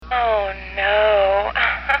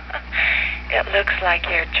Looks like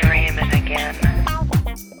you're dreaming again.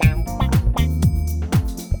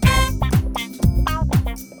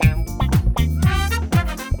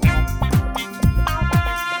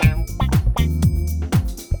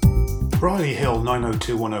 Briley Hill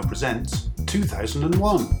 90210 presents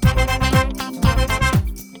 2001.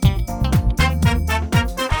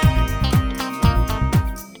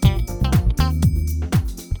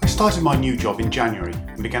 I started my new job in January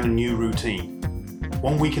and began a new routine.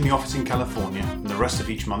 1 week in the office in California and the rest of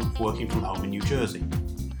each month working from home in New Jersey.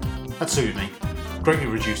 That suited me, greatly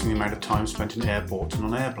reducing the amount of time spent in airports and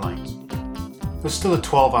on airplanes. There's still a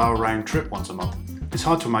 12-hour round trip once a month. It's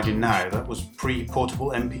hard to imagine now that was pre-portable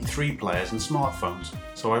MP3 players and smartphones,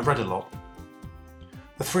 so I've read a lot.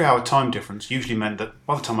 The 3-hour time difference usually meant that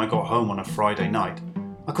by the time I got home on a Friday night,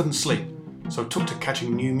 I couldn't sleep, so I took to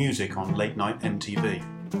catching new music on late night MTV.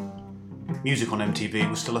 Music on MTV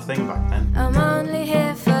was still a thing back then. I'm only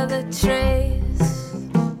here for the trees,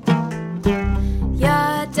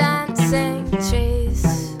 your dancing trees.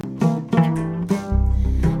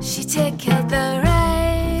 She tickled the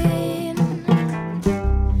rain,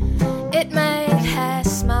 it made her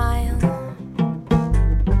smile.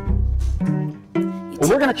 Well,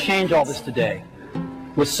 we're going to change all this today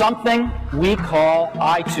with something we call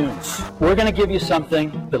iTunes. We're going to give you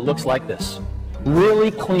something that looks like this. Really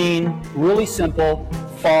clean, really simple,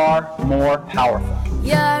 far more powerful.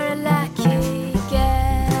 You're a lucky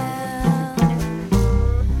girl,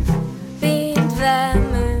 beneath the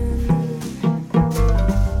moon.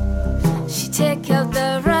 She tickled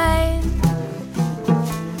the rain,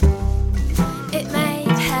 it made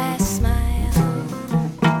her smile.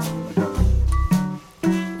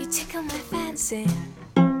 You tickle my fancy.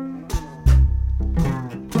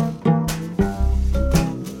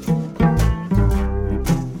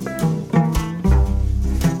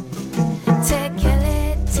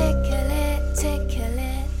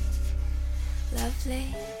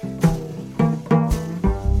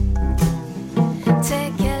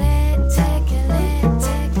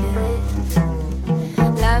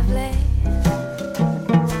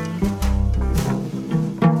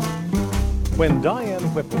 When Diane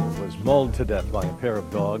Whipple was mauled to death by a pair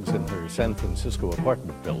of dogs in her San Francisco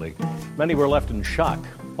apartment building, many were left in shock.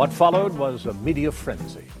 What followed was a media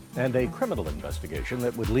frenzy and a criminal investigation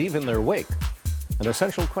that would leave in their wake an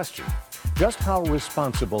essential question: just how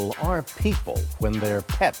responsible are people when their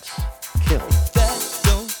pets kill? That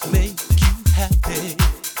don't make you happy,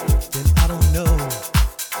 then I don't know.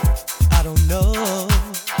 I don't know.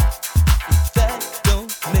 If that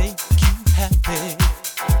don't make you happy,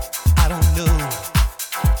 I don't know.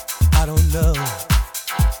 I don't know.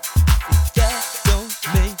 If that don't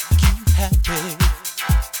make you happy,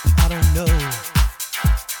 I don't know.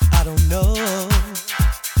 I don't know.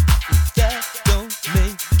 If that don't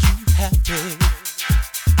make you happy,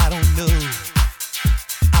 I don't know.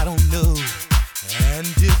 I don't know. And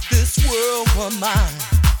if this world were mine,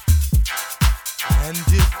 and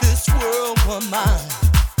if this world were mine,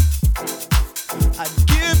 I'd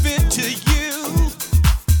give it to you.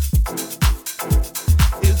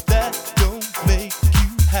 If that don't make you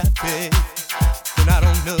happy, then I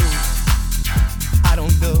don't know. I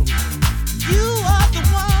don't know. You are the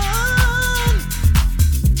one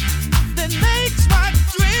that makes my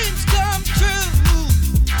dreams come true.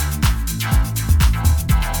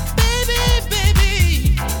 Baby,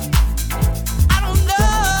 baby, I don't know.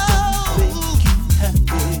 That don't make you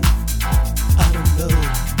happy. I don't know.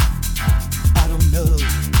 I don't know.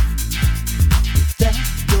 If that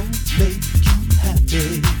don't make you happy,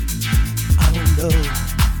 I don't know.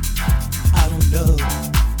 I don't know.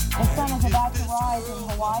 The sun is about to rise in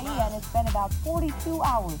Hawaii, and it's been about 42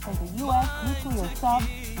 hours since a U.S. nuclear sub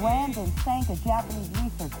rammed and sank a Japanese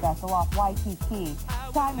research vessel off Waikiki.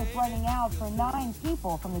 Time is running out for 9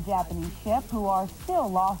 people from the Japanese ship who are still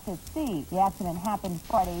lost at sea. The accident happened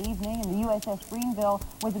Friday evening, and the USS Greenville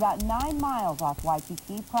was about 9 miles off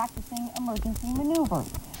Waikiki practicing emergency maneuvers.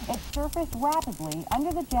 It surfaced rapidly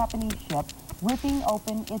under the Japanese ship, ripping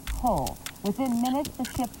open its hull. Within minutes, the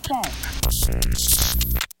ship sank.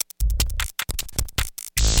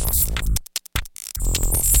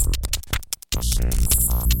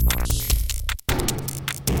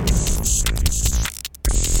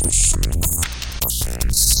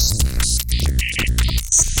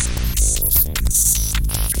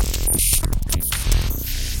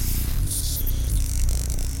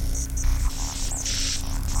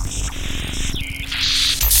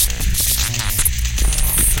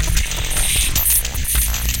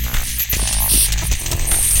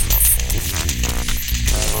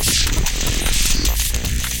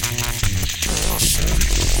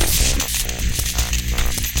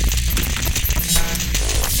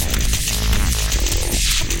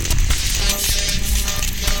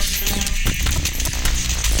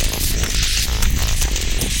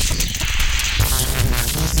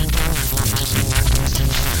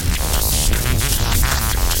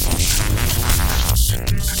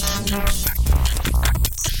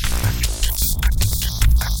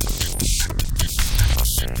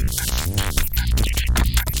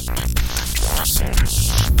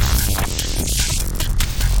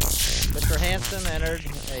 Anderson entered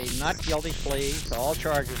a not guilty plea to all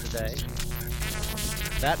charges today.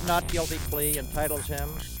 That not guilty plea entitles him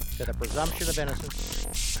to the presumption of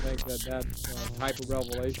innocence. I think that type of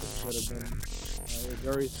revelation could have been a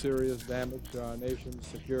very serious damage to our nation's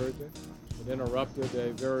security. It interrupted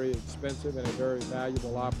a very expensive and a very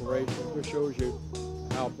valuable operation. It just shows you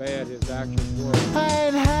how bad his actions were. I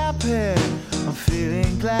ain't happy, I'm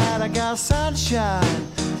feeling glad I got sunshine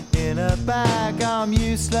in a bag. I'm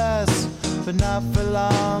useless, but not for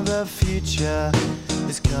long, the future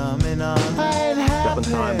is coming on. I ain't happy.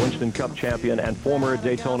 Seven-time Winston Cup champion and former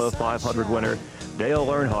Daytona 500 winner Dale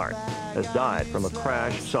Earnhardt has died from a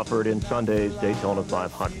crash suffered in Sunday's Daytona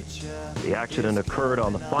 500. The accident occurred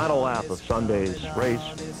on the final lap of Sunday's race.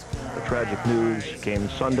 The tragic news came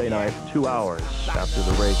Sunday night, 2 hours after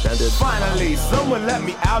the race ended. Finally, someone let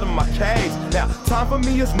me out of my cage. Now, time for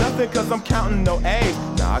me is nothing cause I'm counting no A's.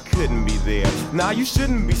 Nah, I couldn't be there. Nah, you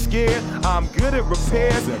shouldn't be scared. I'm good at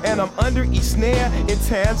repairs and I'm under each snare.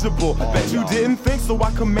 Intangible. Bet you didn't think, so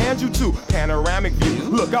I command you to. Panoramic view.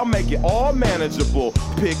 Look, I'll make it all manageable.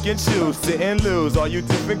 Pick and choose, sit and lose. All you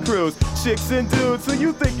different crews, chicks and dudes who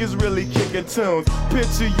you think is really kicking tunes.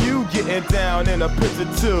 Picture you getting down in a picture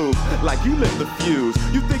tube. Like you lit the fuse.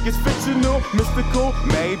 You think it's fictional, mystical,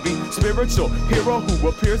 maybe spiritual hero who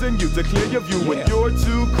appears in you to clear your view when you're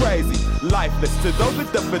too crazy. Lifeless to those, the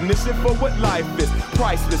definition for what life is.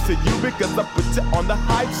 Priceless to you because I put you on the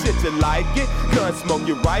hype shit. You like it? Gun smoke,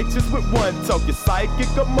 you're righteous with one toke. You're psychic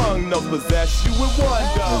among those possess you with one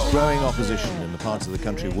go. There's growing opposition in the parts of the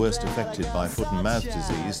country worst affected by foot and mouth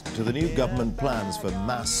disease to the new government plans for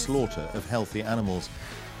mass slaughter of healthy animals.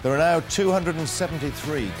 There are now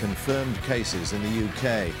 273 confirmed cases in the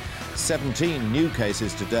UK. 17 new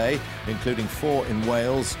cases today, including 4 in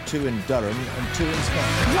Wales, 2 in Durham and 2 in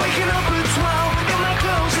Scotland. Waking up at 12 in my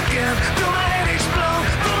clothes again. Feel my head explode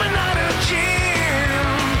from a night of gym.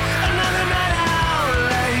 Another night out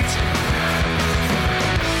late.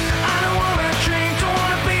 I don't wanna drink, don't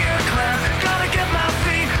wanna be a clown. Gotta get my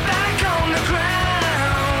feet back on the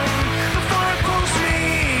ground before it pulls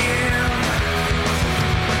me in.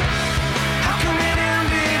 How come it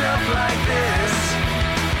ended up like this?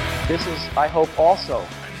 This is, I hope, also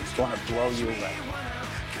going to blow you away.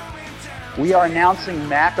 We are announcing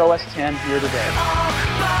Mac OS X here today.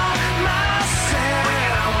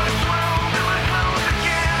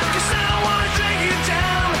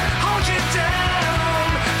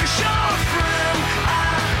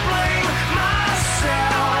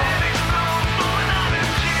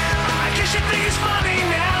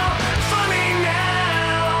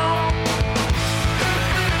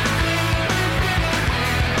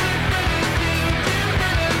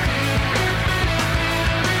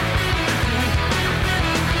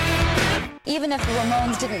 Even if the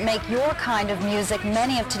Ramones didn't make your kind of music,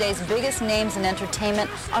 many of today's biggest names in entertainment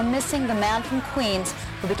are missing the man from Queens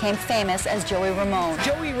who became famous as Joey Ramone.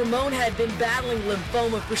 Joey Ramone had been battling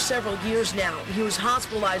lymphoma for several years now. He was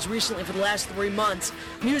hospitalized recently for the last 3 months.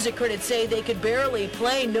 Music critics say they could barely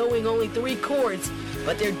play knowing only 3 chords,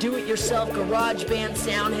 but their do-it-yourself garage band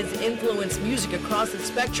sound has influenced music across the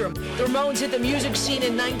spectrum. The Ramones hit the music scene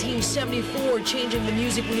in 1974, changing the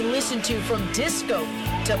music we listen to from disco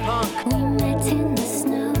to punk. We met in the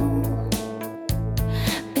snow,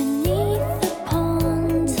 beneath the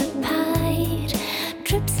ponds of Pied,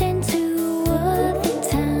 trips into other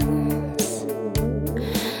towns,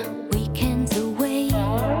 weekends away,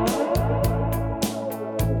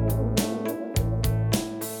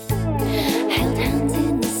 held hands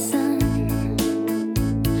in the sun,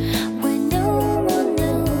 where no one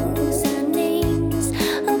knows our names,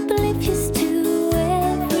 oblivious to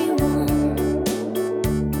everyone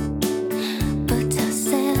but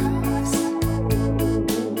ourselves.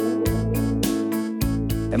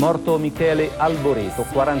 È morto Michele Alboreto,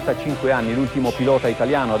 45 anni, l'ultimo pilota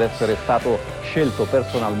italiano ad essere stato scelto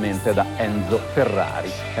personalmente da Enzo Ferrari.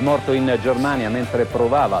 È morto in Germania mentre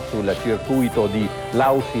provava sul circuito di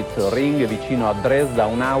Lausitz-Ring vicino a Dresda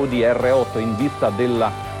un Audi R8 in vista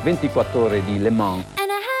della 24 ore di Le Mans. And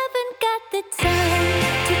I haven't got the time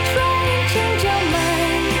to try and change your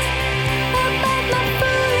mind about my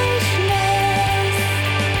foolishness.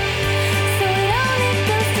 So it only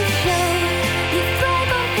goes to show you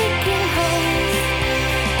thrive on picking holes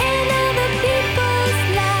in other people's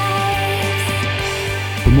lives.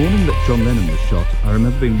 The morning that John Lennon was shot, I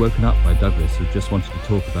remember being woken up by Douglas, who just wanted to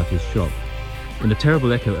talk about his shock. In a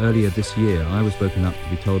terrible echo earlier this year, I was woken up to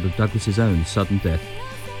be told of Douglas's own sudden death,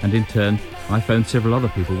 and in turn, I phoned several other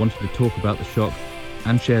people wanting to talk about the shock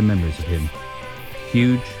and share memories of him.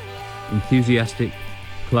 Huge, enthusiastic,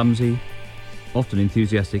 clumsy, often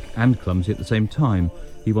enthusiastic and clumsy at the same time.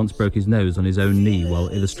 He once broke his nose on his own knee while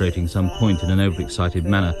illustrating some point in an overexcited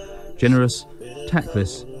manner. Generous,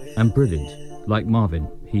 tactless, and brilliant. Like Marvin,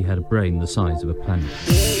 he had a brain the size of a planet.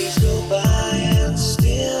 Days go by and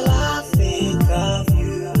still I think of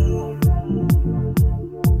you.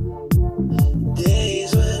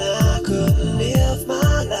 Days when I couldn't live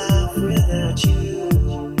my life without you.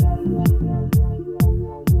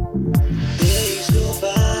 Days go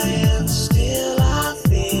by and still I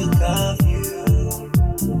think of you.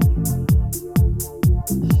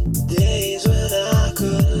 Days when I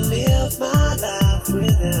couldn't live my life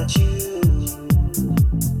without you.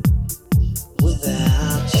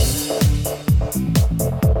 Without you.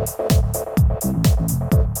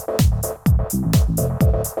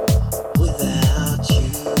 Without you.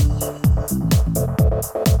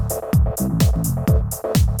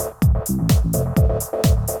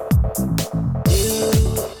 You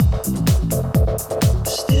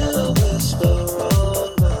still a whisper on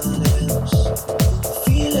my lips,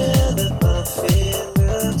 feeling at my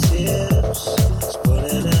fingertips, it's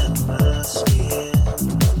pulling at my skin.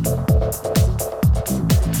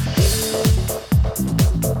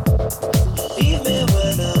 Leave me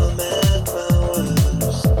when I'm at my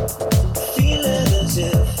worst, feeling as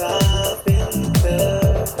if I've been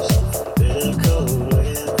cursed, bitter cold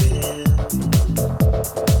within.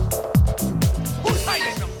 Who's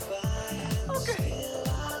hiding them? Okay,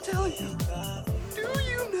 I'll tell you. Do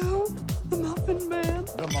you know the Muffin Man?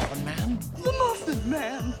 The Muffin Man? The Muffin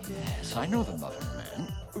Man! Yes, I know the Muffin Man.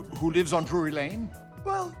 Who lives on Drury Lane?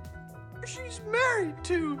 Well, she's married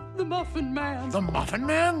to the Muffin Man. The Muffin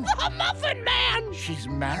Man? The Muffin Man! She's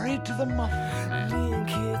married to the Muffin Man. Link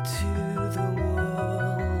it to the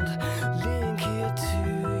world, link it to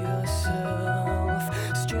yourself,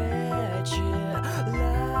 stretch it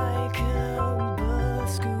like a bird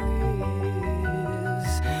squeeze.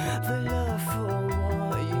 The love for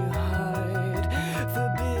what you hide, the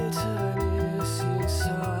bitterness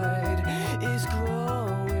inside is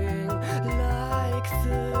growing like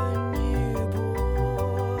the newborn.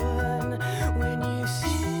 When you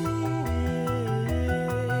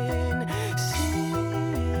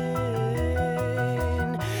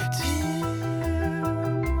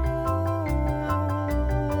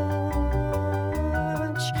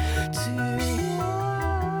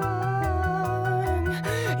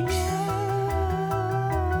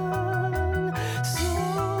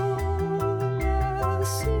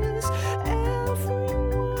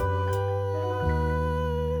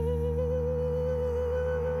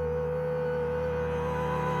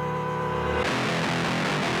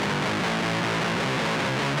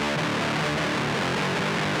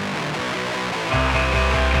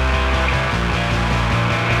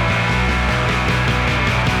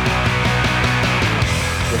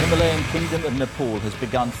Himalayan Kingdom of Nepal has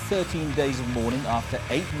begun 13 days of mourning after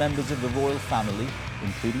 8 members of the royal family,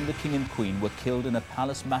 including the King and Queen, were killed in a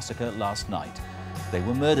palace massacre last night. They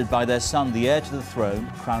were murdered by their son, the heir to the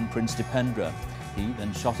throne, Crown Prince Dipendra. He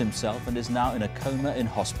then shot himself and is now in a coma in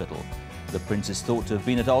hospital. The prince is thought to have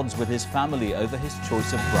been at odds with his family over his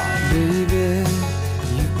choice of bride. Baby,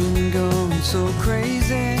 you've been going so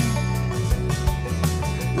crazy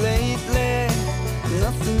lately.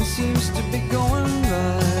 Nothing seems to be going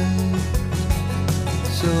right.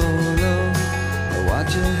 Solo, why'd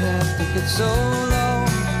you have to get so low?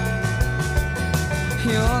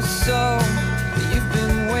 You're so, you've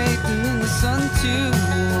been waiting in the sun too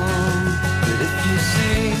long. But if you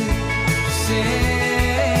sing, sing,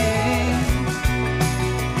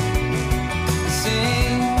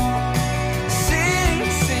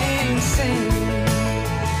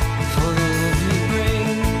 for the love you bring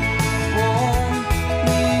won't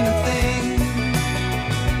mean a thing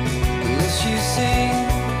unless you sing.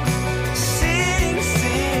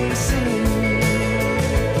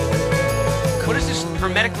 What is this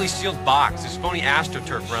hermetically sealed box, this phony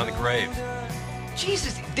astroturf around the grave?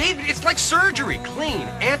 Jesus, David, it's like surgery. Clean,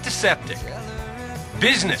 antiseptic.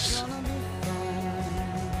 Business.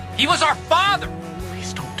 He was our father.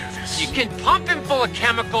 Please don't do this. You can pump him full of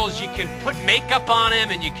chemicals, you can put makeup on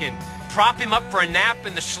him, and you can prop him up for a nap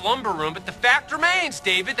in the slumber room, but the fact remains,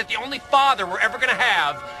 David, that the only father we're ever gonna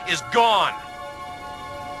have is gone.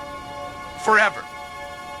 Forever.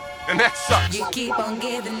 And that sucks. You keep on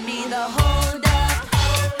giving me the hold up.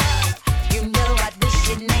 You know I wish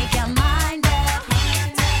you'd make your mind up.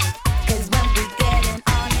 'Cause when we getting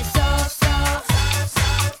on your so,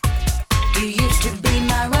 you used to be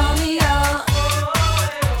my Romeo.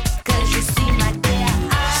 'Cause you see, my dear,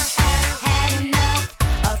 I've had enough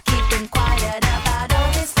of keeping quiet about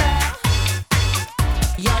all this stuff.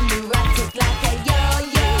 You're neurotic like a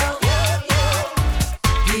yo-yo.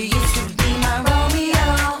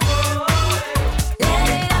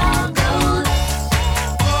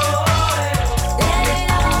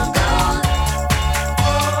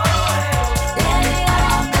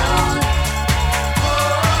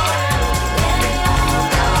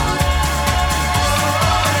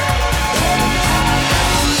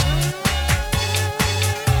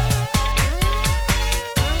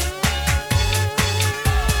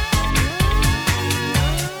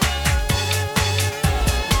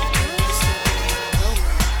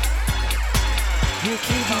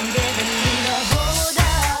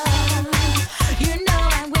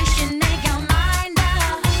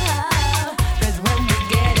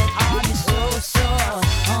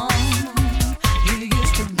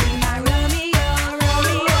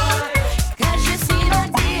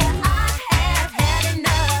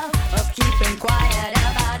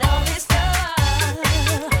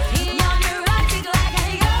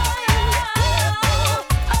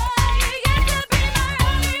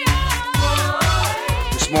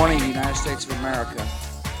 America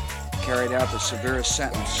carried out the severest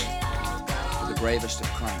sentence for the gravest of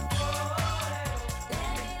crimes.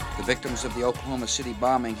 The victims of the Oklahoma City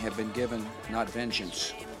bombing have been given not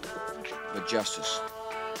vengeance, but justice.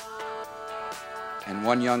 And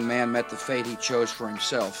one young man met the fate he chose for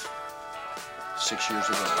himself 6 years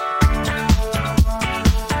ago.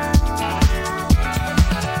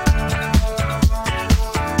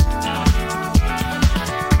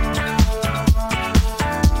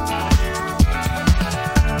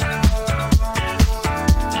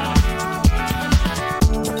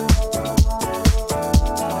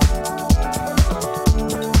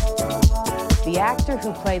 The actor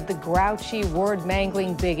who played the grouchy,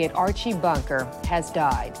 word-mangling bigot Archie Bunker has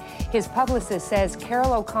died. His publicist says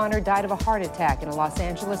Carol O'Connor died of a heart attack in a Los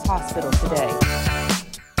Angeles hospital today.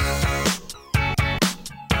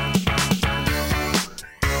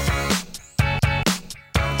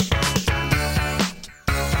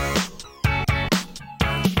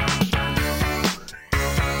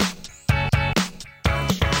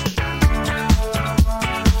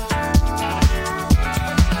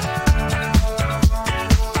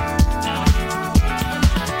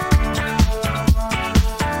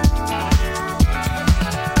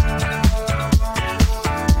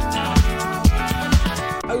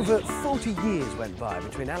 Over 40 years went by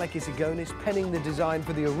between Alec Issigonis penning the design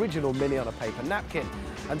for the original Mini on a paper napkin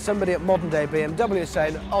and somebody at modern-day BMW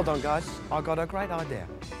saying, hold on, guys, I got a great idea.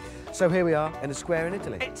 So here we are in a square in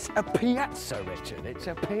Italy. It's a piazza, Richard, it's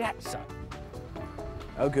a piazza.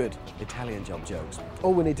 Oh, good, Italian job jokes.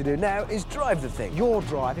 All we need to do now is drive the thing. You're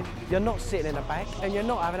driving, you're not sitting in the back, and you're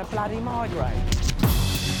not having a bloody migraine.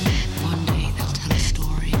 One day they'll tell a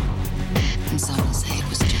story, and some will say it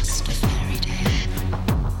was just a fairy tale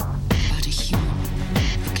about a human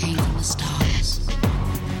who came from the stars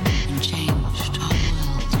and changed our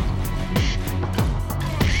world.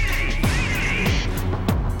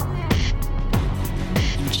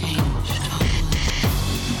 And changed our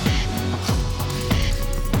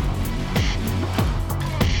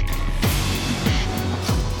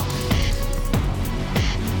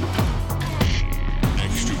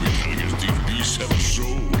Next you'll be telling us these beasts have a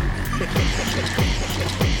soul.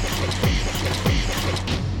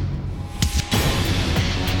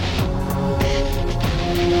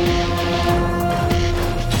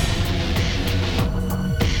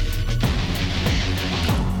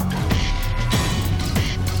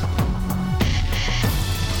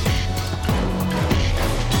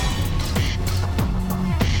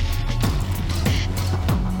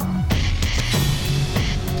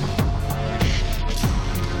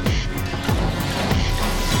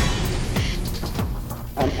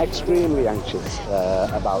 I'm extremely anxious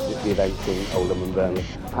about the events in Oldham and Burnley,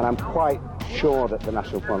 and I'm quite sure that the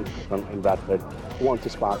National Front in Bradford want to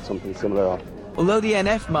spark something similar on. Although the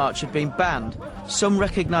NF march had been banned, some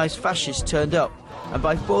recognised fascists turned up, and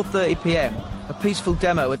by 4:30 p.m, a peaceful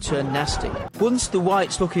demo had turned nasty. Once the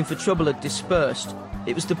whites looking for trouble had dispersed,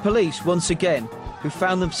 it was the police, once again, who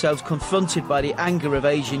found themselves confronted by the anger of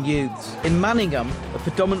Asian youths. In Manningham, a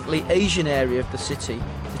predominantly Asian area of the city,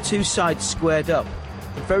 the two sides squared up,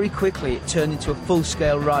 and very quickly it turned into a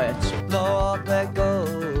full-scale riot. Lord, there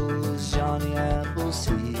goes Johnny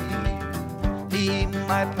Appleseed. He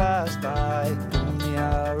might pass by in the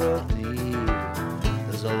hour of need.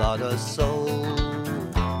 There's a lot of soul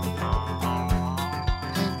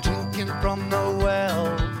drinking from the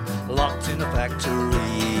well, locked in a factory.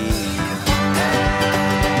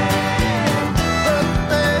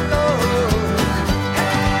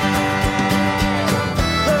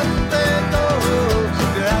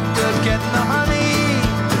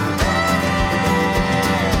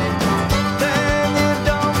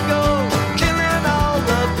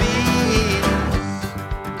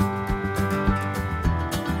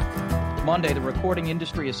 Monday, the Recording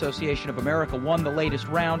Industry Association of America won the latest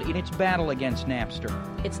round in its battle against Napster.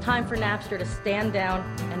 It's time for Napster to stand down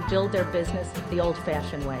and build their business the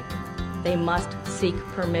old-fashioned way. They must seek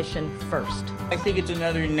permission first. I think it's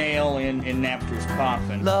another nail in Napster's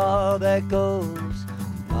coffin. Lord, there goes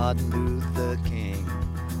Martin Luther King.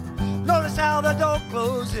 Notice how the door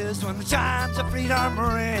closes when the chimes of freedom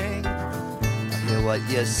ring. I hear what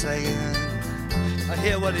you're saying. I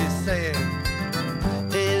hear what he's saying.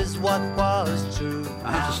 Is what was true.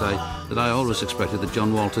 I have to say that I always expected that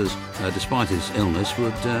John Walters, despite his illness,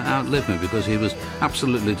 would outlive me, because he was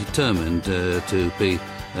absolutely determined to be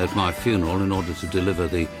at my funeral in order to deliver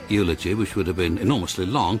the eulogy, which would have been enormously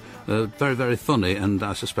long, very, very funny, and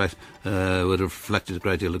I suspect would have reflected a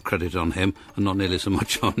great deal of credit on him and not nearly so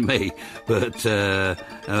much on me. But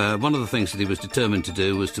one of the things that he was determined to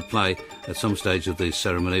do was to play, at some stage of the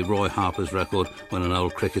ceremony, Roy Harper's record, When an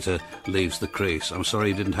Old Cricketer Leaves the Crease. I'm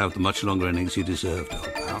sorry he didn't have the much longer innings he deserved,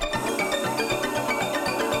 old pal.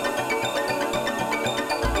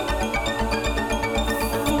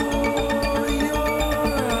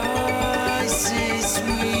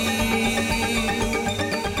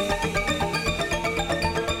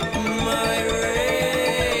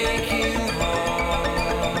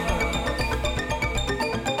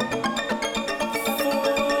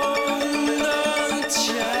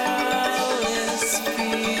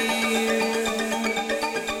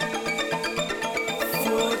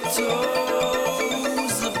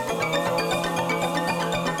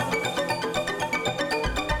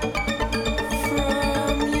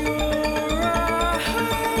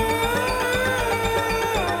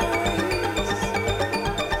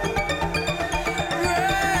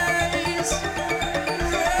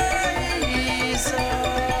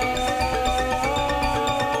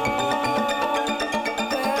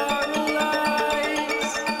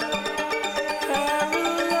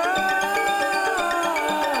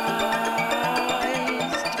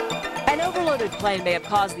 Plane may have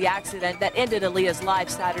caused the accident that ended Aaliyah's life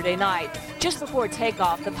Saturday night. Just before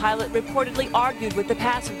takeoff, the pilot reportedly argued with the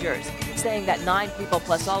passengers, saying that 9 people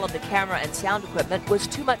plus all of the camera and sound equipment was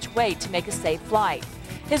too much weight to make a safe flight.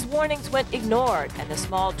 His warnings went ignored, and the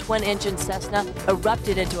small twin-engine Cessna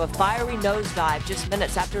erupted into a fiery nosedive just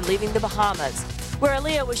minutes after leaving the Bahamas, where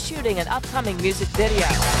Aaliyah was shooting an upcoming music video.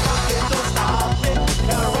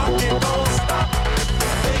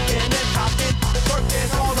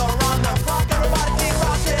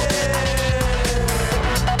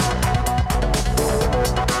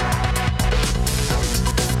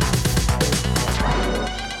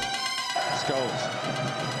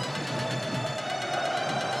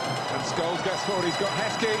 Scholes gets forward, he's got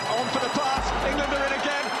Heskey on for the pass. England are in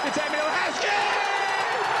again. It's Emil Heskey!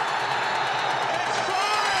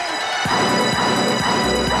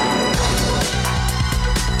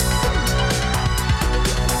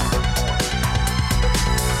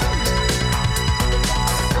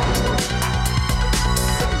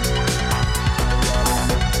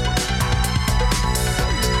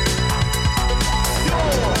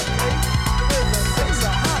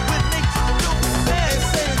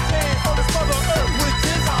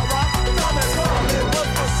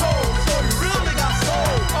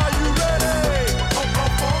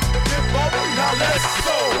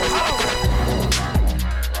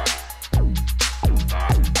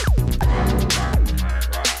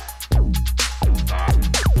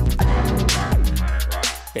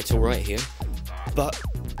 It's all right here, but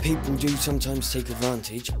people do sometimes take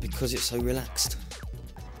advantage because it's so relaxed.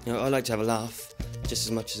 You know, I like to have a laugh just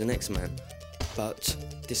as much as the next man, but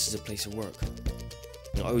this is a place of work.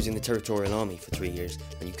 You know, I was in the Territorial Army for 3 years,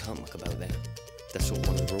 and you can't muck about there. That's sort of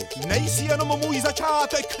one of the rules. Nejsi jenom můj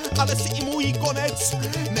začátek, ale jsi i můj konec.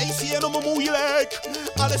 Nejsi jenom můj lék,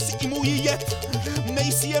 ale jsi i můj jed.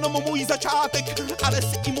 Nejsi jenom můj začátek, ale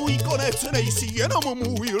jsi i můj konec. Nejsi jenom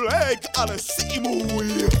můj lék, ale jsi i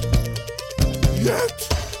můj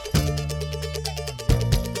jed.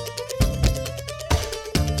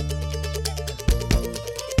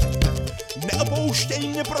 Neopouštěj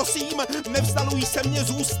mě, prosím, nevzdaluj se mě,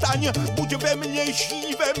 zůstaň. Buď ve mně,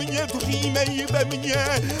 žij ve mně, dřímej ve mně.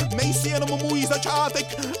 Nejsi jenom můj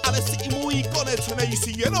začátek, ale jsi i můj konec.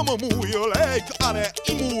 Nejsi jenom můj lék, ale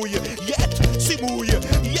i můj jed. Jsi můj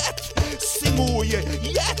jed, jsi můj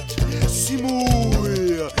jed, jsi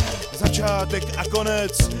můj začátek a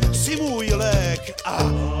konec. Jsi můj lék a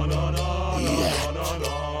jed.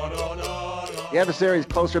 The adversary is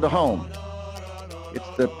closer to home. It's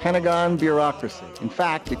the Pentagon bureaucracy. In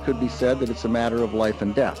fact, it could be said that it's a matter of life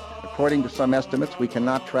and death. According to some estimates, we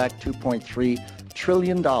cannot track $2.3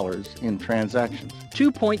 trillion in transactions.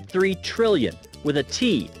 2.3 trillion with a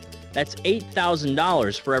T. That's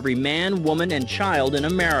 $8,000 for every man, woman, and child in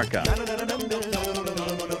America.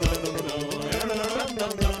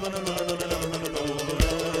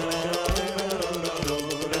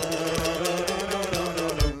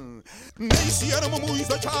 Nejsi jenom můj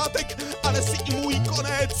začátek, ale jsi i můj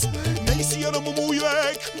konec. Nejsi jenom můj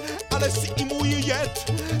lék, ale jsi i můj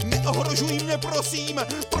jed. Neohrožuj mě, prosím,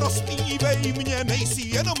 prostívej mě. Nejsi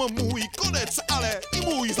jenom můj konec, ale i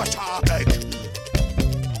můj začátek.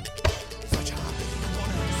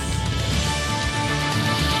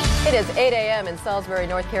 It is 8 a.m. in Salisbury,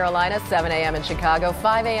 North Carolina, 7 a.m. in Chicago,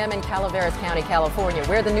 5 a.m. in Calaveras County, California,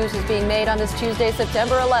 where the news is being made on this Tuesday,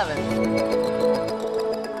 September 11th.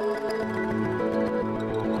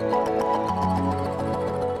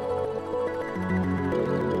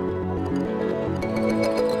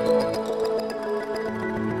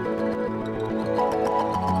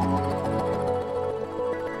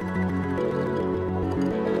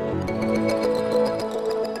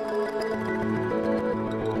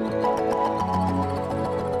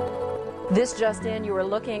 This just in, you are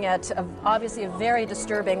looking at obviously a very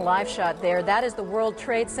disturbing live shot there. That is the World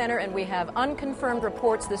Trade Center, and we have unconfirmed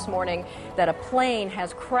reports this morning that a plane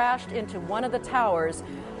has crashed into one of the towers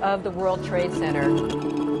of the World Trade Center.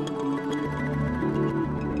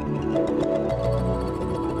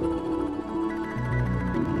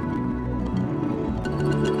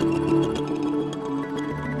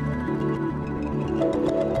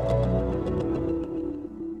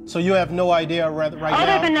 So you have no idea right now?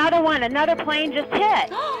 There's another one. Another plane just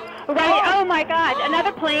hit. Right. Oh my God!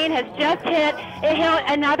 Another plane has just hit. It hit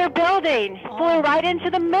another building. Flew right into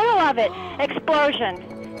the middle of it. Explosion.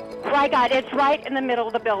 My God! It's right in the middle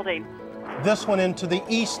of the building. This one into the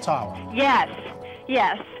East Tower. Yes.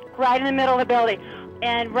 Yes. Right in the middle of the building.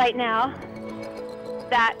 And right now,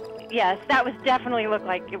 that was definitely looked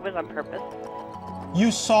like it was on purpose.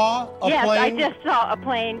 You saw a plane? Yes, I just saw a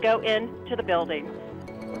plane go into the building.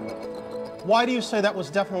 Why do you say that was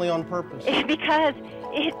definitely on purpose? Because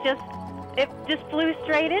it just flew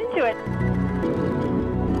straight into it.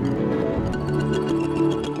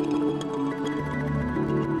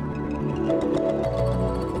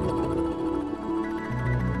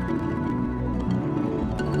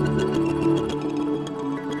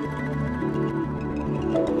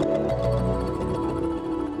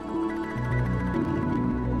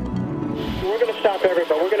 We're going to stop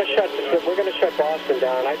everybody. We're going to shut Boston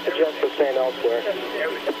down. I suggest the same elsewhere.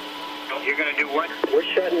 You're going to do what? We're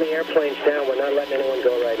shutting the airplanes down. We're not letting anyone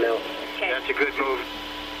go right now. Okay. That's a good move.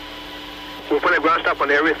 We'll put a ground stop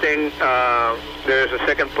on everything. There's a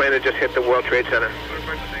second plane that just hit the World Trade Center.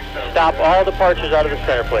 Stop all departures out of the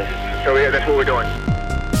center, please. So yeah, that's what we're doing.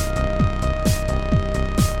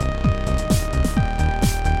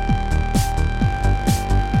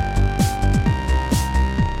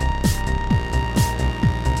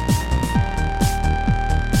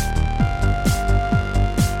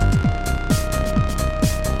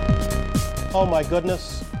 Oh my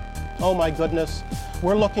goodness. Oh my goodness.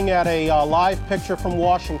 We're looking at a live picture from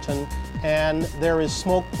Washington, and there is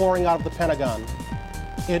smoke pouring out of the Pentagon.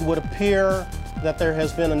 It would appear that there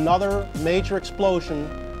has been another major explosion,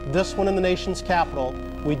 this one in the nation's capital.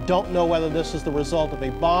 We don't know whether this is the result of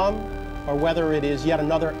a bomb or whether it is yet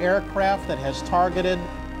another aircraft that has targeted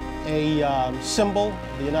a symbol,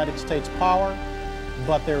 the United States power,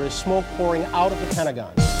 but there is smoke pouring out of the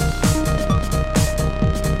Pentagon.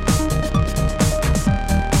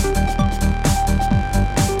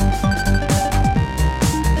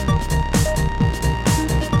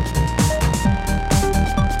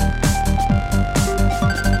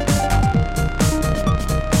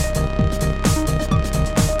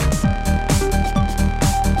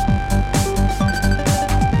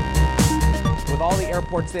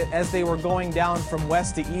 As they were going down from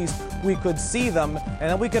west to east, we could see them,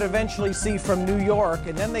 and then we could eventually see from New York,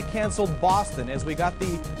 and then they canceled Boston as we got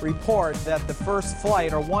the report that the first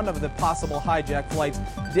flight, or one of the possible hijack flights,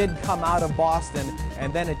 did come out of Boston,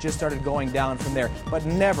 and then it just started going down from there. But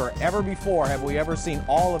never, ever before have we ever seen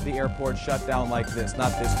all of the airports shut down like this,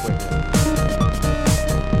 not this quickly.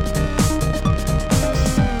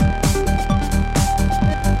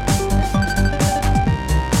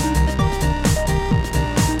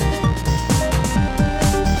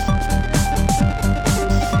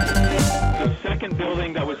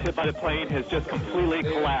 By the plane has just completely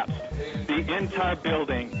collapsed. The entire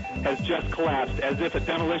building has just collapsed, as if a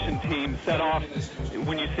demolition team set off.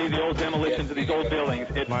 When you see the old demolitions of these old buildings,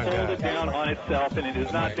 it folded down on itself, and it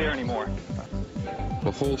is not there anymore.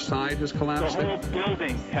 The whole side has collapsed? The whole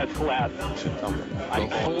building has collapsed. The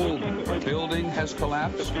whole building has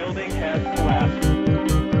collapsed? The building has collapsed.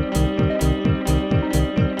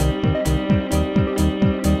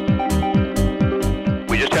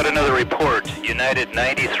 Another report, United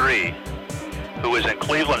 93, who was in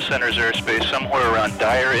Cleveland Center's airspace somewhere around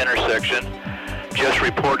Dyer intersection, just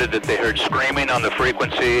reported that they heard screaming on the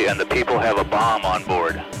frequency and the people have a bomb on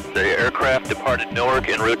board. The aircraft departed Newark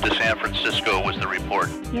en route to San Francisco was the report.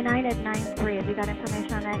 United 93, have you got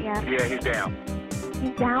information on that yet? Yeah, he's down.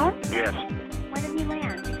 He's down? Yes. When did he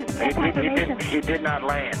land? He did not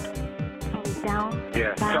land. Oh, he's down?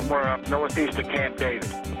 Yeah, somewhere up northeast of Camp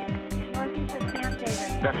David. Northeast of Camp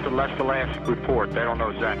David. That's the last report. They don't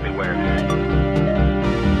know exactly where.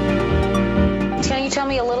 Can you tell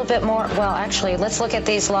me a little bit more? Well, actually, let's look at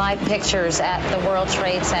these live pictures at the World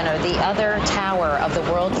Trade Center. The other tower of the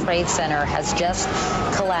World Trade Center has just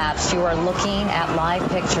collapsed. You are looking at live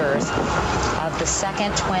pictures of the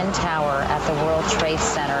second twin tower at the World Trade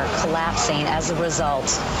Center collapsing as a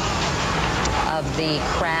result of the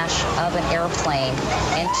crash of an airplane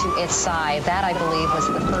into its side. That, I believe, was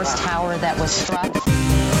the first tower that was struck.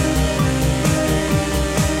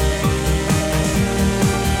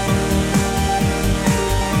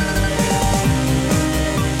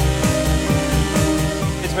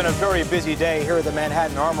 It's been a very busy day here at the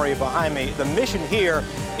Manhattan Armory behind me. The mission here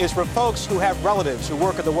is for folks who have relatives who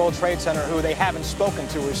work at the World Trade Center who they haven't spoken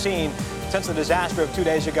to or seen since the disaster of 2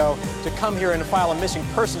 days ago to come here and file a missing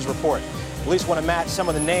persons report. Police want to match some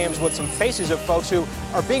of the names with some faces of folks who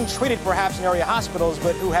are being treated perhaps in area hospitals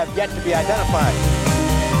but who have yet to be identified.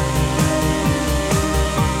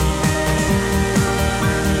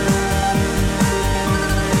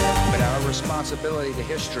 But our responsibility to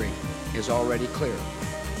history is already clear: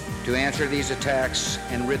 to answer these attacks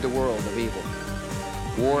and rid the world of evil.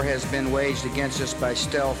 War has been waged against us by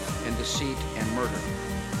stealth and deceit and murder.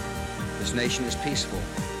 This nation is peaceful,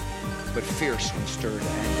 but fierce when stirred to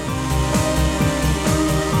anger.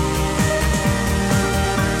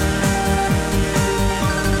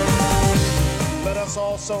 Let us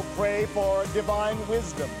also pray for divine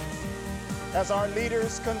wisdom as our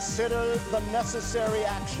leaders consider the necessary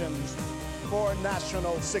actions for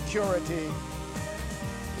national security.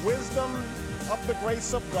 Wisdom of the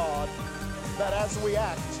grace of God, that as we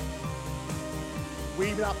act,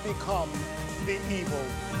 we not become the evil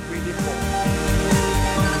we deplore.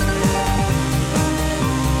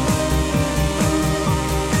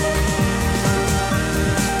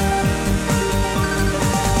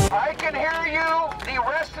 I can hear you, the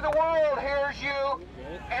rest of the world hears you,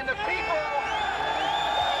 and the people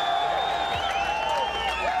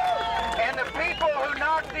who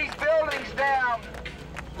knock these buildings down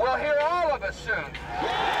will hear all of us soon.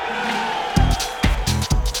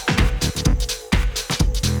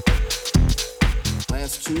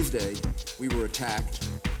 Last Tuesday, we were attacked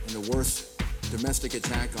in the worst domestic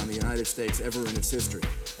attack on the United States ever in its history.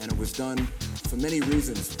 And it was done for many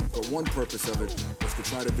reasons, but one purpose of it was to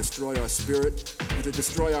try to destroy our spirit and to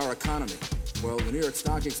destroy our economy. Well, the New York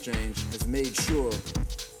Stock Exchange has made sure,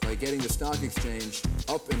 by getting the stock exchange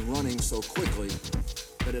up and running so quickly,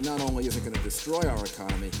 that it not only isn't going to destroy our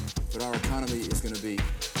economy, but our economy is going to be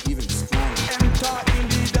even stronger. Enter in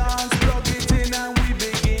the dance, plug it in and we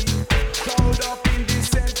begin. Crowd up in the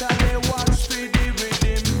center, they watch for the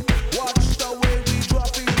rhythm. Watch the way we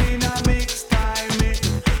drop it in a mix timing.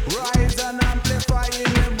 Rise and amplifying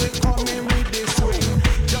when we coming with the swing.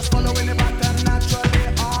 Just following the pattern, naturally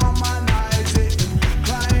harmonize it.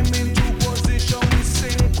 Climb into position, we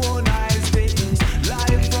synchronize things.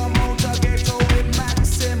 Live from outer ghetto, we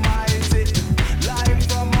maximize it. Live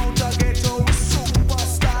from outer ghetto, we super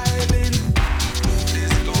styling.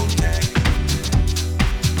 Discotheque.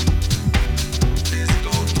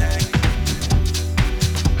 Discotheque.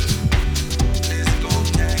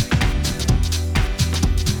 Discotheque.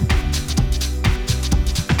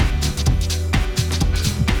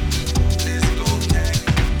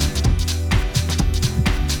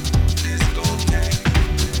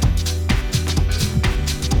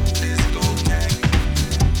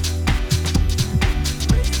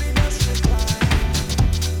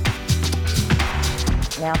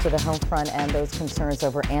 Now to the home front and those concerns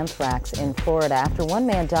over anthrax in Florida. After one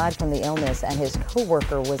man died from the illness and his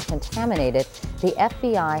co-worker was contaminated, the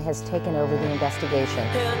FBI has taken over the investigation.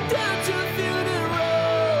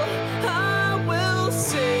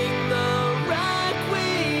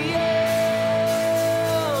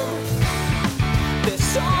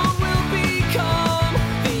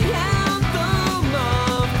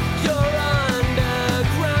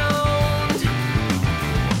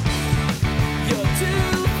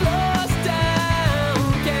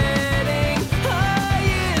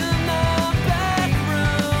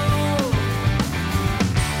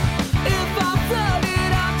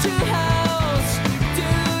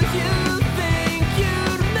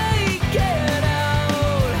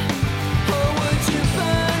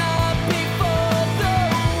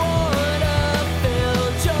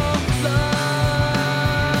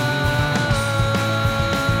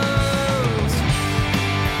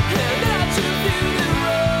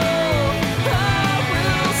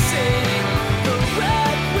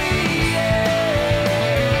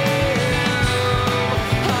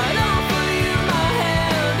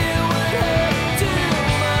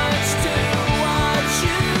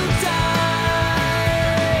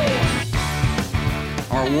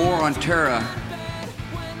 on terror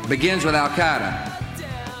begins with Al-Qaeda,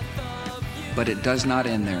 but it does not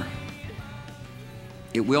end there.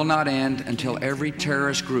 It will not end until every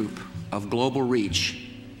terrorist group of global reach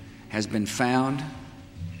has been found,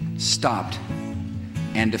 stopped,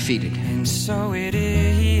 and defeated. And so it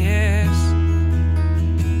is,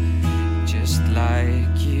 just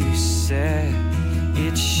like you said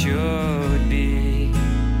it should be.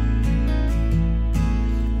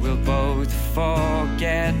 We'll both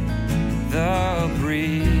forget the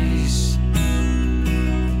breeze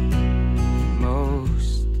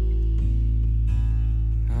most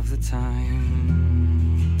of the time.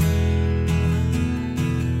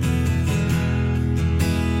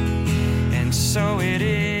 And so it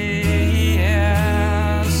is,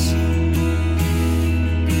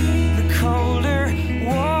 the colder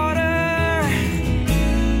water,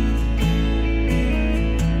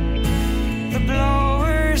 the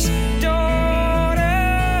blower's daughter,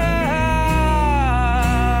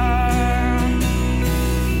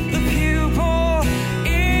 the pupil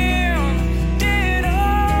in dinner.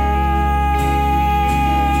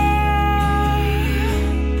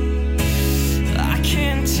 I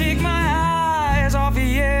can't take my eyes off of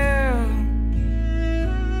you.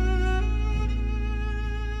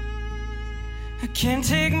 I can't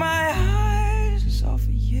take my eyes off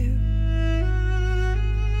of you.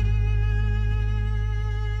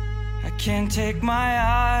 I can't take my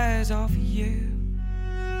eyes off of you.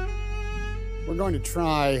 We're going to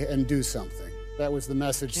try and do something. That was the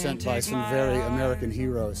message sent by some very American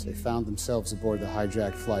heroes. They found themselves aboard the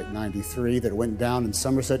hijacked Flight 93 that went down in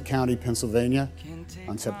Somerset County, Pennsylvania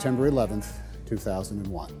on September 11th,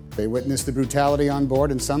 2001. They witnessed the brutality on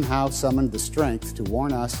board and somehow summoned the strength to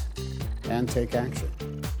warn us and take action.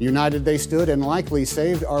 United they stood and likely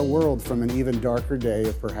saved our world from an even darker day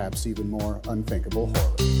of perhaps even more unthinkable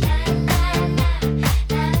horror.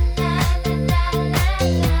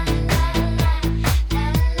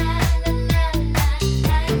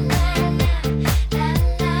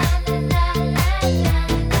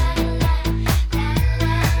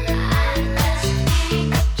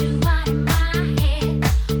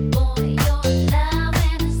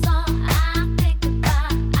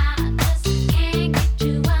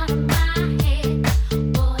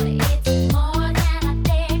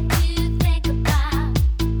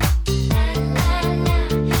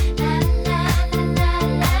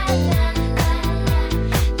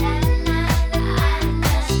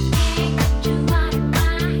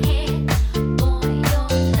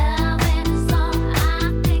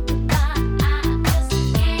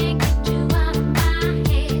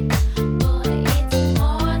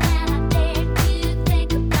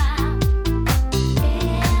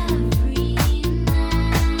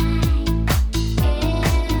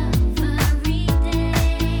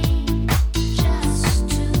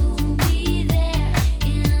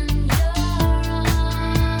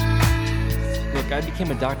 I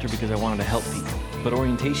became a doctor because I wanted to help people. But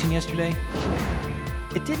orientation yesterday,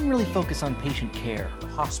 it didn't really focus on patient care. The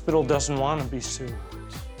hospital doesn't want to be sued.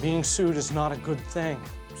 Being sued is not a good thing.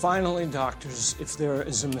 Finally, doctors, if there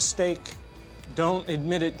is a mistake, don't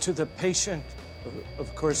admit it to the patient.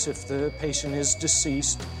 Of course, if the patient is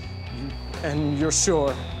deceased and you're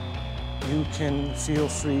sure, you can feel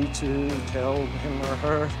free to tell him or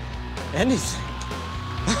her anything.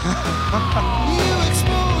 You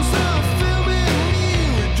expose the film in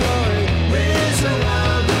me, drawing rays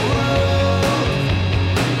around the world.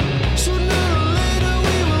 Sooner or later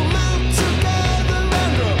we will melt together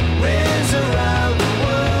and draw rays around the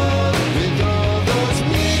world. With all those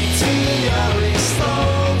meteoric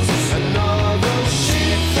storms and all those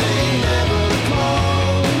shit they never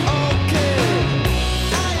call. Okay.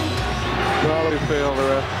 Well, we feel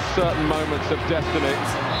there are certain moments of destiny.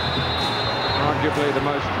 Arguably the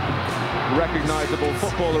most recognizable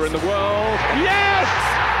footballer in the world. Yes!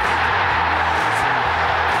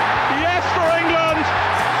 Yes for England!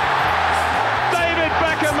 David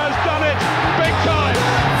Beckham has done it big time!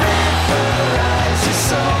 Vaporize your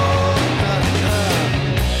soul.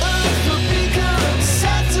 Earth will become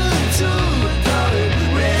Saturn too. Darling,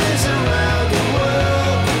 rays around the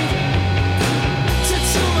world.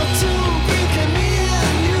 Tetsuo too, Greek and me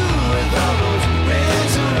and you. With all those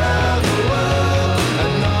rays around the world.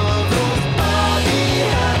 And all those body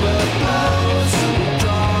hammer blows.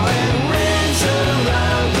 Drawing rays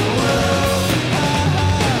around the world.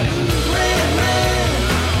 Rain, rain,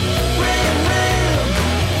 rain, rain.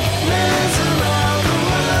 Rays around the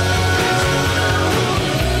world.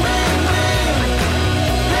 Rain, rain,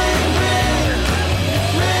 rain, rain.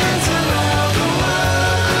 Rays around the world.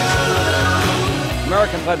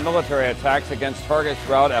 American-led military attacks against targets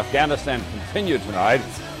throughout Afghanistan continue tonight.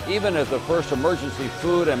 even as the first emergency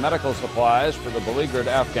food and medical supplies for the beleaguered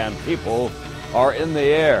Afghan people are in the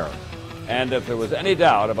air. And if there was any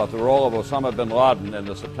doubt about the role of Osama bin Laden in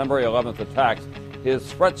the September 11th attacks,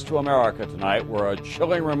 his threats to America tonight were a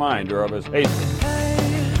chilling reminder of his hatred.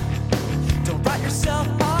 Don't write yourself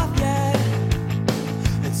off yet.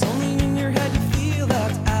 It's only in your head you feel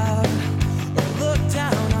left out or looked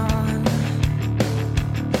down on.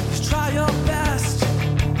 Just try your best.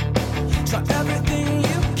 Try everything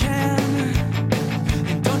you can.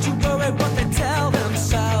 And don't you worry what they tell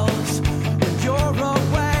themselves when you're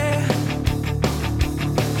away.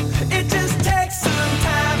 It just takes some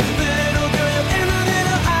time, little girl, in a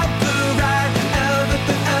little out the right.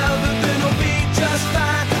 Everything will be just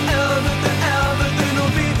fine. Everything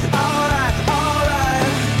will be alright,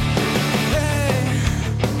 alright. Hey,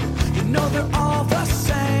 you know they're all the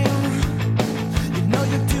same. You know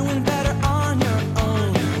you're doing better on your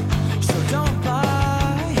own. So don't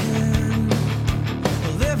buy in.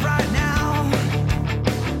 Live right now.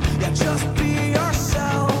 Yeah, just be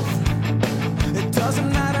yourself. It doesn't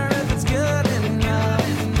matter if it's good enough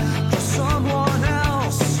for someone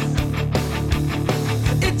else.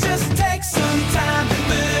 It just takes some time,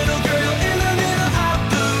 little girl, in a little out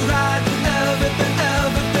the right.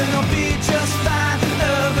 Everything will be just fine.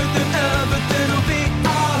 Everything will be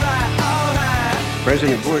alright, alright.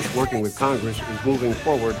 President Bush, working with Congress, is moving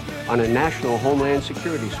forward on a national homeland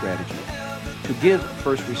security strategy to give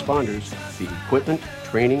first responders the equipment,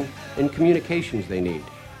 training, and communications they need.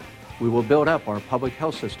 We will build up our public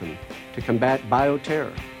health system to combat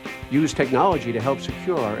bioterror, use technology to help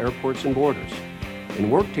secure our airports and borders, and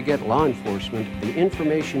work to get law enforcement the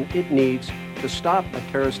information it needs to stop a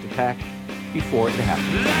terrorist attack before it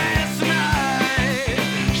happens. Last night,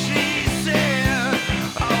 she said,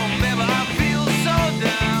 oh, baby, I feel so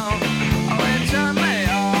down. Oh, and turn me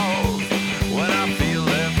off when I feel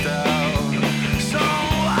left out. So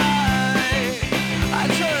I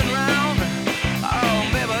turn around. Oh,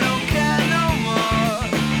 baby, I don't care no more.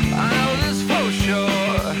 I know this for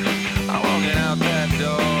sure. I'm walking out that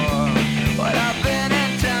door. But I've been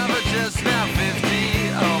in town for just now 50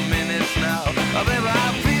 minutes now. Oh, baby,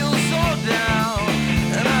 I feel so down,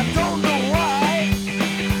 and I don't know why.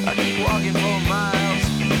 I keep walking for miles.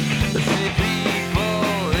 The city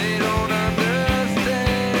people, they don't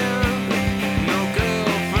understand. No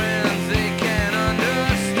girlfriends, they can't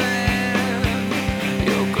understand.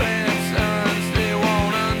 Your grandsons, they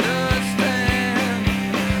won't understand.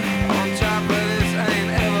 On top of this, I ain't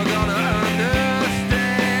ever gonna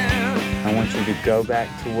understand. I want you to go back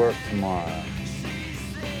to work tomorrow.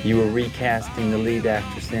 You were recasting the lead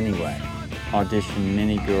actress anyway. Audition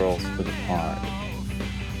many girls for the part.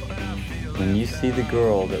 When you see the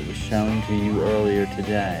girl that was shown to you earlier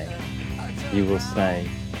today, you will say,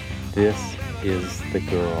 this is the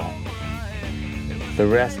girl. The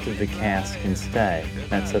rest of the cast can stay.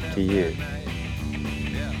 That's up to you.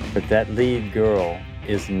 But that lead girl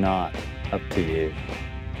is not up to you.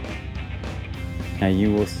 Now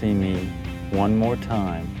you will see me one more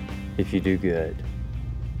time if you do good.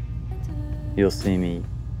 You'll see me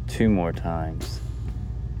 2 more times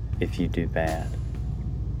if you do bad.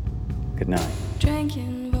 Good night.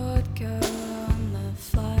 Drinking vodka on the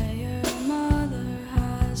flyer. Mother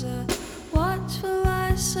has a watchful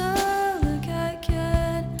eye, so look at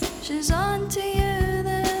kid. She's on to you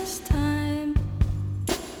this time.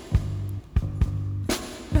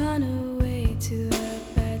 Run away to a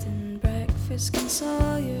bed and breakfast.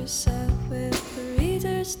 Console yourself with the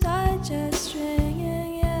Reader's Digest,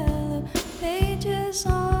 stringing yellow pages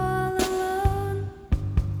all alone.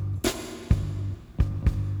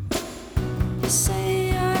 You say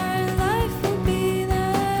your life will be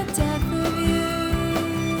the death of you.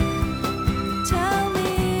 Tell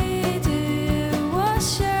me, do you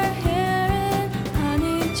wash your hair in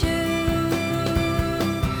honeydew?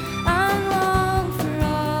 I'm long for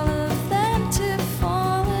all of them to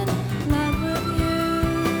fall in love with you,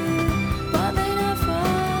 but they never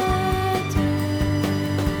do.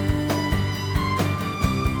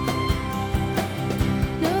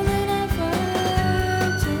 No, they never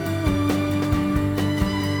do.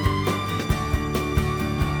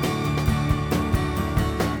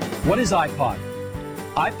 What is iPod?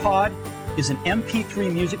 iPod is an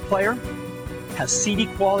MP3 music player, has CD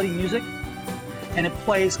quality music, and it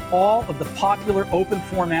plays all of the popular open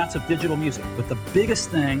formats of digital music. But the biggest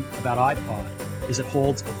thing about iPod is it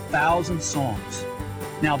holds 1,000 songs.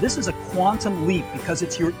 Now, this is a quantum leap because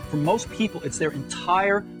it's for most people, it's their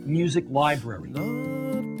entire music library.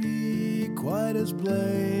 Not be quite as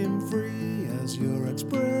blame-free as your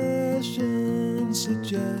expression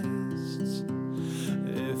suggests.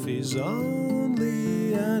 If he's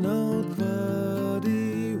only an old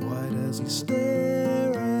body, why does he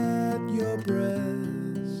stare at your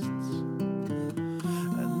breasts?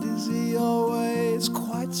 And is he always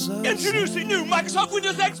quite so Introducing new Microsoft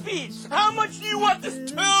Windows XP. How much do you want this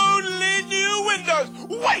totally new Windows?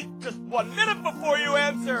 Wait just 1 minute before you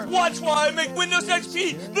answer. Watch while I make Windows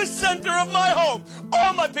XP the center of my home.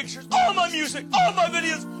 All my pictures, all my music, all my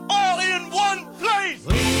videos, all in one place.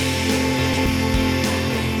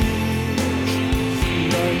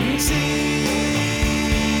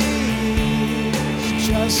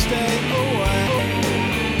 Just stay away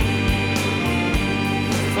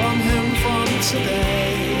from him from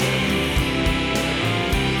today.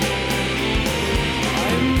 I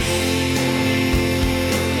mean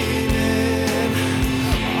it,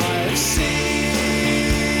 I've seen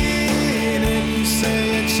it. You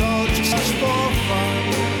say it's all just for fun,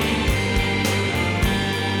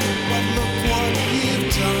 but look what you've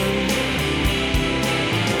done.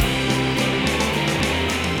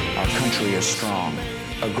 Our country is strong.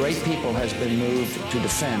 A great people has been moved to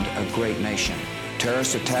defend a great nation.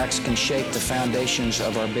 Terrorist attacks can shake the foundations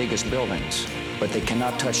of our biggest buildings, but they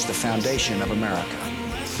cannot touch the foundation of America.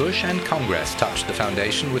 Bush and Congress touched the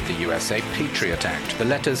foundation with the USA Patriot Act. The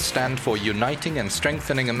letters stand for uniting and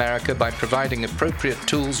strengthening America by providing appropriate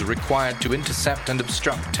tools required to intercept and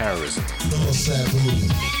obstruct terrorism. Northside booty,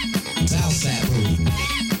 Southside booty,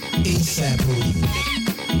 Eastside booty,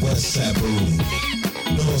 Westside booty,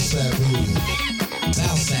 Northside booty,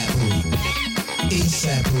 Southside booty,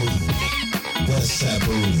 Eastside booty, Westside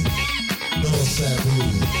booty, Northside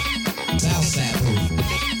booty, Southside booty,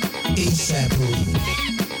 Eastside booty,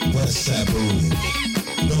 Westside booty,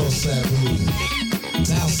 Northside booty,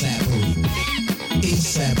 Southside booty,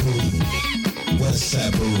 Eastside booty,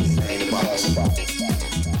 Westside booty.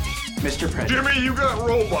 Mr. President. Jimmy, you got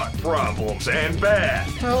robot problems, and bad.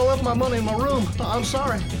 I left my money in my room. I'm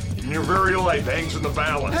sorry. Your very life hangs in the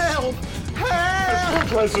balance. Help! Mr.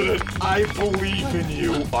 President, I believe in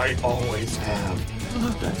you. I always have.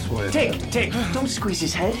 That's what. Take. Don't squeeze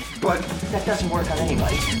his head. But that doesn't work on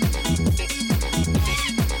anybody.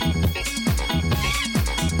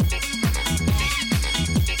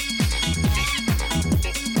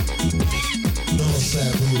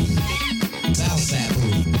 Northside booty, Southside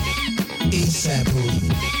booty, Eastside booty,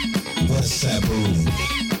 Westside booty,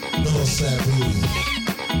 Northside booty,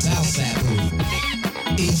 Southside booty,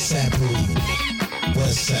 Eastside booty,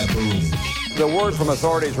 Westside booty. The word from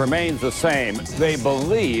authorities remains the same. They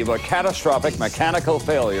believe a catastrophic mechanical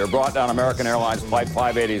failure brought down American Airlines Flight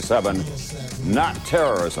 587, not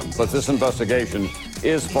terrorism. But this investigation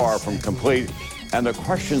is far from complete, and the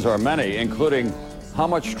questions are many, including how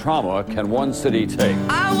much trauma can one city take?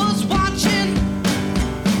 I was watching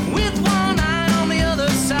with one eye on the other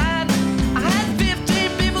side. I had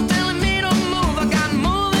 15 people telling me to move. I got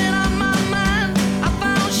moving on my mind. I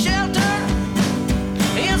found shelter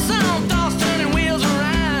in some thoughts turning wheels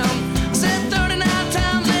around. I said 39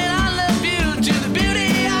 times that I love you to the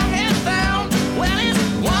beauty I had found. Well, it's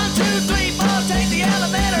 1, 2, 3, 4. Take the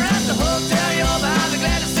elevator at the hotel. You'll be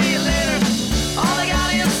glad to see you later. All they got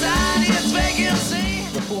inside is vacancy.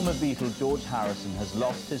 The former Beatle George Harrison has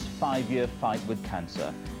lost his 5-year fight with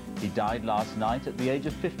cancer. He died last night at the age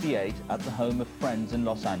of 58 at the home of friends in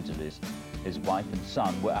Los Angeles. His wife and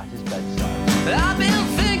son were at his bedside. I've been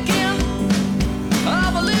thinking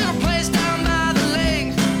of a little place down by the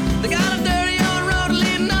lake. They got a dirty old road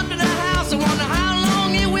leading up to the house. I wonder how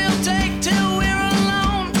long it will take till we're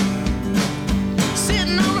alone.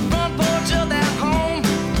 Sitting on the front porch of that home,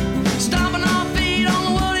 stomping our feet on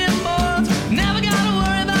the wooden boards. Never gotta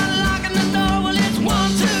worry about locking the door. Well, it's 1,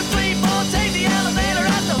 2, 3, 4. Take the elevator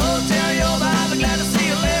at the hotel. You'll be glad to see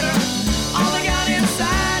you later. All they got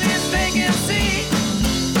inside is vacancy.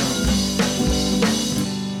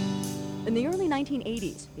 In the early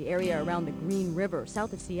 1980s, the area around the Green River,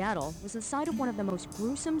 south of Seattle, was the site of one of the most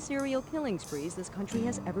gruesome serial killing sprees this country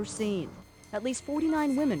has ever seen. At least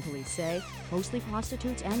 49 women, police say, mostly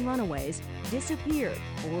prostitutes and runaways, disappeared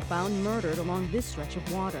or were found murdered along this stretch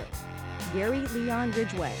of water. Gary Leon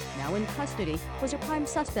Ridgway, now in custody, was a prime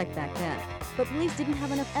suspect back then, but police didn't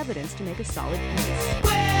have enough evidence to make a solid case.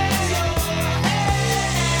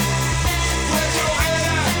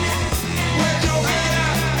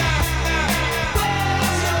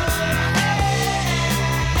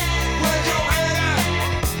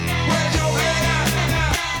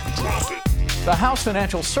 The House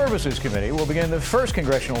Financial Services Committee will begin the first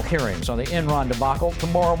congressional hearings on the Enron debacle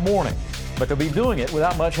tomorrow morning, but they'll be doing it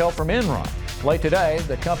without much help from Enron. Late today,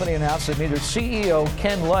 the company announced that neither CEO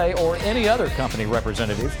Ken Lay or any other company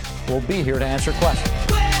representative will be here to answer questions.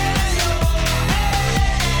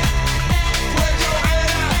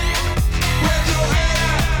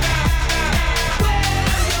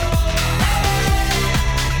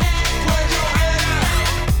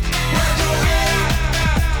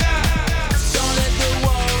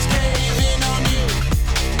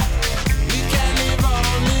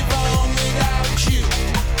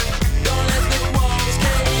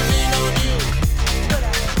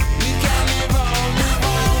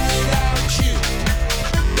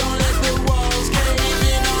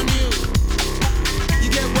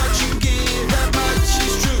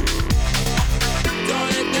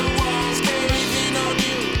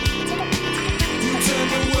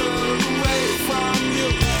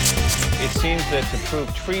 that to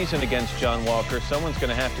prove treason against John Walker, someone's going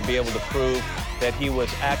to have to be able to prove that he was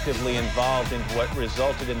actively involved in what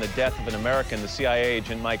resulted in the death of an American, the CIA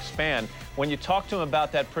agent Mike Spann. When you talked to him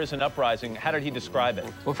about that prison uprising, how did he describe it?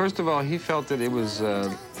 Well, first of all, he felt that it was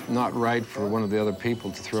not right for one of the other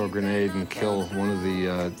people to throw a grenade and kill one of the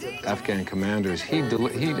Afghan commanders. He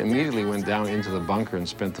immediately went down into the bunker and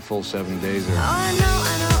spent the full 7 days there. I know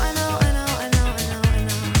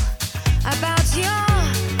about your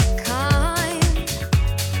kind.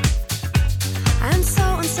 And so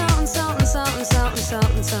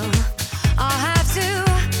I'll have to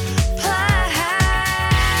play.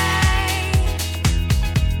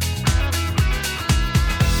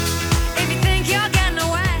 If you think you're getting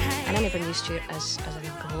away. And I never knew Stuart as an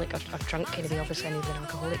alcoholic or drunk. Anyway, obviously I knew he was an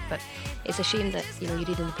alcoholic, but it's a shame that, you read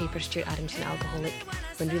in the paper Stuart Adamson alcoholic,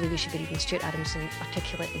 when really we should be reading Stuart Adamson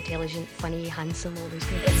articulate, intelligent, funny, handsome, all those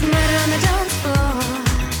things. It's murder on the dance floor,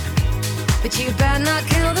 but you better not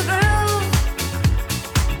kill the groove.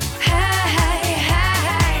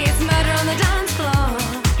 Hey, it's murder on the dance floor,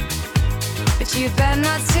 but you better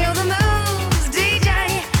not steal the moves. DJ,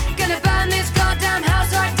 gonna burn this goddamn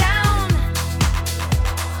house right down.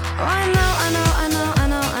 Oh, I know.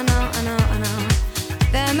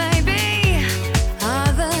 There may be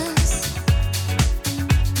others,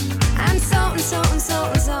 and so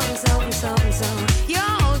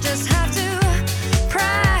you'll just have to pray.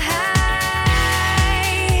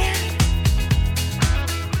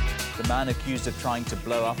 The man accused of trying to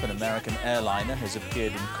blow up an American airliner has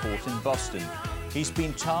appeared in court in Boston. He's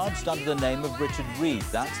been charged under the name of Richard Reed.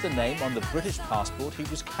 That's the name on the British passport he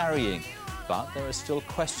was carrying. But there are still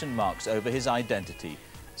question marks over his identity.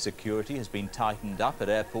 Security has been tightened up at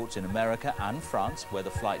airports in America and France, where the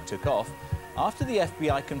flight took off, after the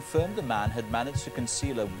FBI confirmed the man had managed to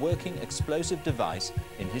conceal a working explosive device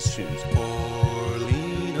in his shoes.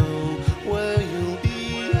 Where you'll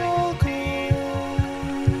be, I'll go.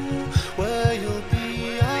 Where you'll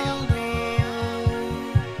be, I'll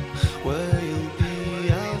know. Where you'll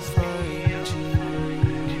be, I'll find you.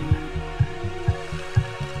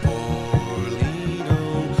 Paulino,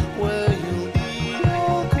 where you'll be,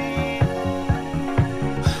 I'll go.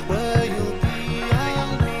 Where you'll be,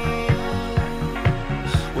 I'll know.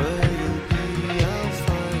 Where you'll be, I'll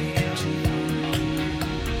find you.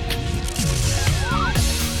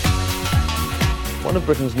 One of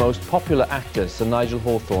Britain's most popular actors, Sir Nigel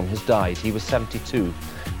Hawthorne, has died. He was 72.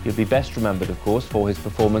 He'll be best remembered, of course, for his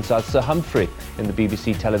performance as Sir Humphrey in the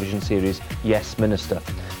BBC television series Yes, Minister.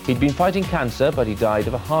 He'd been fighting cancer, but he died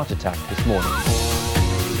of a heart attack this morning.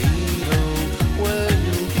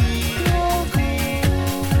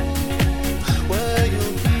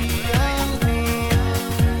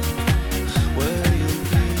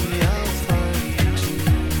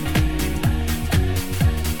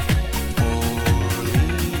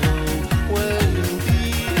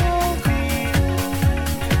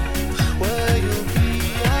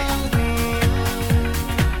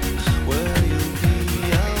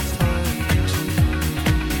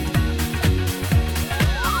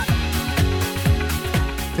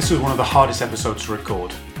 This was one of the hardest episodes to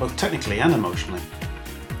record, both technically and emotionally.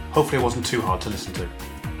 Hopefully it wasn't too hard to listen to.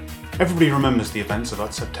 Everybody remembers the events of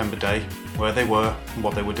that September day, where they were and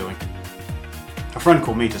what they were doing. A friend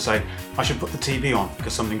called me to say I should put the TV on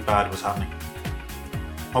because something bad was happening.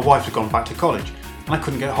 My wife had gone back to college and I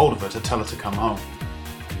couldn't get hold of her to tell her to come home.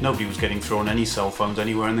 Nobody was getting through on any cell phones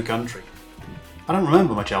anywhere in the country. I don't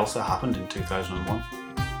remember much else that happened in 2001.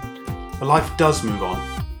 But life does move on.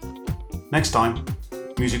 Next time,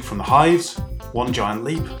 music from The Hives, One Giant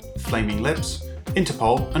Leap, Flaming Lips,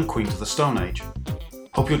 Interpol and Queens of the Stone Age.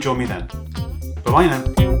 Hope you'll join me then. Bye-bye now.